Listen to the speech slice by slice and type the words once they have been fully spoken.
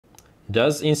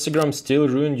Does Instagram still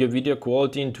ruin your video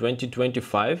quality in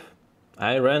 2025?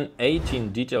 I ran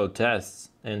 18 detailed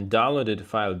tests and downloaded a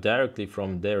file directly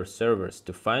from their servers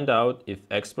to find out if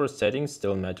export settings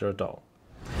still matter at all.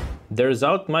 The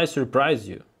result might surprise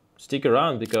you. Stick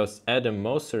around because Adam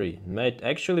Mosseri might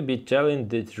actually be telling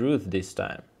the truth this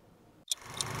time.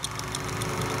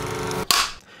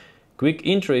 Quick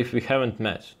intro if we haven't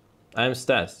met. I'm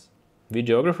Stas,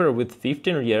 videographer with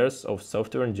 15 years of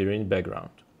software engineering background.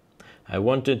 I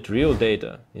wanted real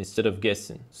data instead of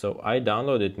guessing, so I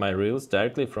downloaded my reels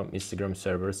directly from Instagram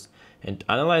servers and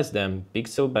analyzed them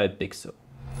pixel by pixel.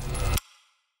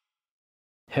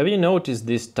 Have you noticed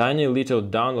this tiny little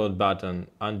download button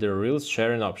under Reels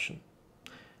sharing option?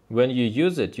 When you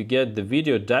use it, you get the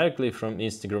video directly from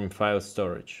Instagram file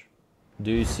storage.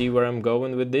 Do you see where I'm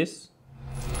going with this?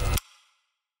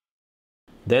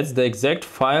 That's the exact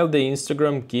file the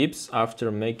Instagram keeps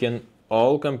after making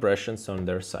all compressions on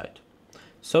their site.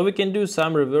 So we can do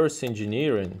some reverse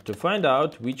engineering to find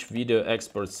out which video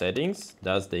export settings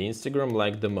does the Instagram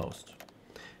like the most.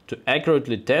 To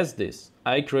accurately test this,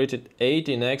 I created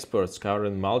 18 exports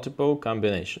covering multiple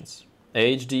combinations: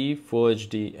 HD, Full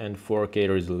HD and 4K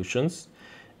resolutions,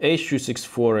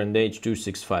 H.264 and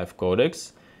H.265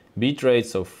 codecs,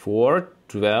 bitrates of 4,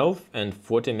 12 and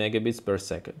 40 megabits per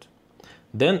second.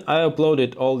 Then I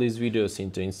uploaded all these videos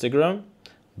into Instagram,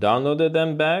 downloaded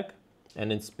them back, and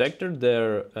inspected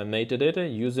their metadata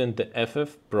using the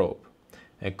FF probe,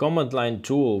 a command line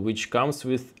tool which comes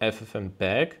with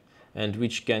FFmpeg and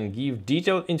which can give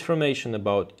detailed information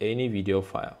about any video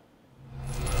file.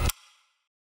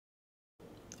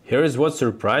 Here is what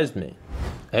surprised me.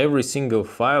 Every single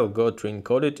file got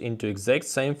re-encoded into exact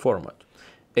same format: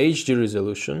 HD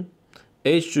resolution,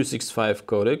 H.265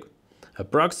 codec,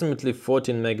 approximately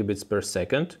 14 megabits per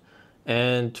second,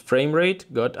 and frame rate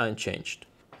got unchanged.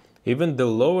 Even the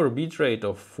lower bitrate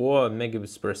of 4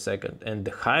 megabits per second and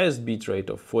the highest bitrate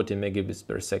of 40 megabits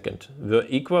per second were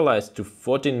equalized to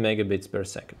 14 megabits per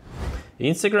second.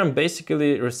 Instagram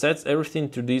basically resets everything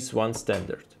to this one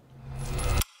standard.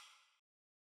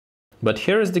 But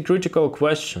here is the critical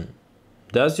question.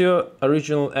 Does your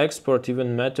original export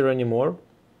even matter anymore?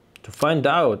 To find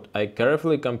out, I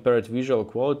carefully compared visual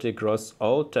quality across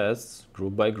all tests,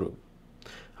 group by group.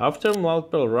 After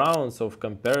multiple rounds of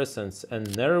comparisons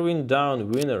and narrowing down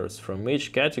winners from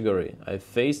each category, I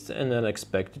faced an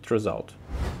unexpected result.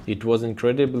 It was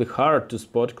incredibly hard to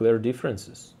spot clear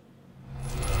differences.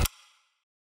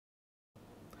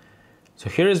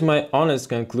 So here is my honest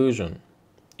conclusion.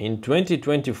 In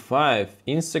 2025,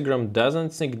 Instagram doesn't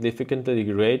significantly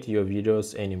degrade your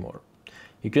videos anymore.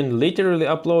 You can literally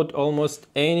upload almost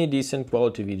any decent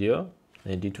quality video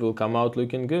and it will come out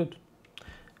looking good.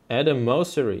 Adam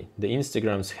Mosseri, the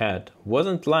Instagram's head,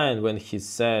 wasn't lying when he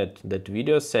said that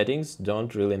video settings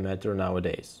don't really matter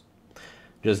nowadays.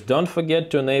 Just don't forget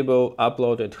to enable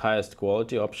upload at highest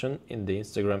quality option in the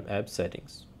Instagram app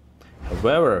settings.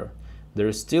 However, there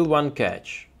is still one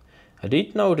catch. I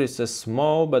did notice a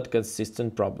small but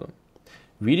consistent problem.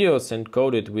 Videos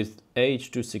encoded with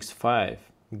H.265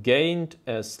 gained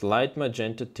a slight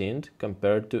magenta tint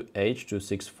compared to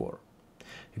H.264.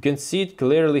 You can see it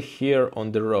clearly here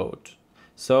on the road.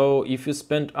 So if you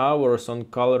spend hours on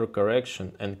color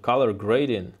correction and color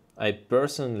grading, I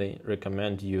personally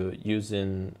recommend you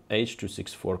using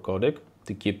H.264 codec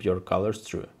to keep your colors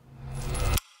true.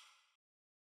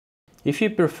 If you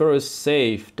prefer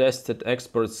safe, tested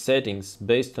export settings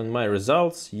based on my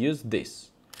results, use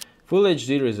this: Full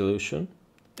HD resolution,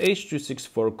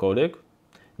 H.264 codec,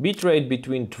 bitrate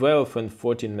between 12 and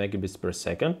 14 megabits per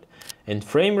second, and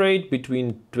frame rate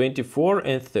between 24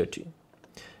 and 30.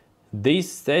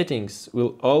 These settings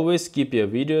will always keep your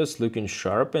videos looking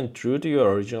sharp and true to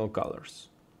your original colors.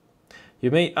 You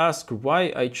may ask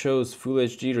why I chose Full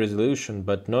HD resolution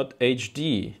but not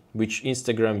HD, which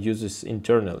Instagram uses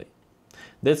internally.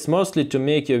 That's mostly to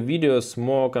make your videos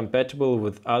more compatible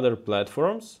with other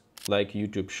platforms like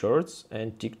YouTube Shorts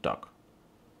and TikTok.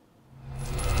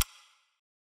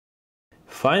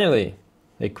 Finally,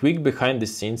 a quick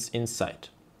behind-the-scenes insight.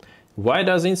 Why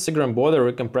does Instagram bother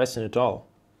recompressing at all?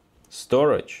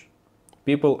 Storage.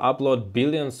 People upload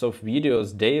billions of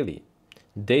videos daily.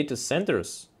 Data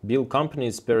centers bill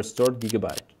companies per stored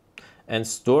gigabyte. And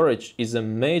storage is a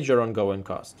major ongoing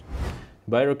cost.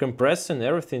 By recompressing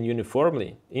everything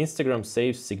uniformly, Instagram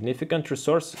saves significant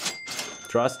resources.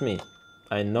 Trust me,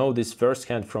 I know this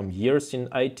firsthand from years in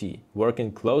IT,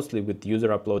 working closely with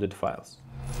user-uploaded files.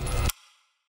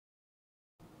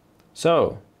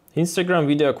 So, Instagram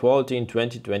video quality in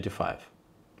 2025.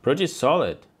 Pretty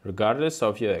solid, regardless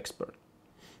of your expert.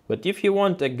 But if you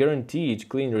want a guaranteed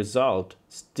clean result,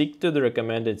 stick to the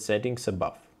recommended settings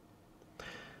above.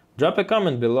 Drop a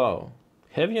comment below.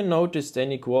 Have you noticed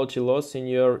any quality loss in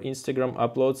your Instagram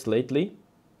uploads lately?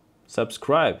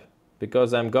 Subscribe,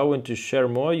 because I'm going to share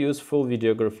more useful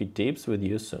videography tips with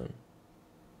you soon.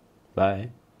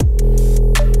 Bye.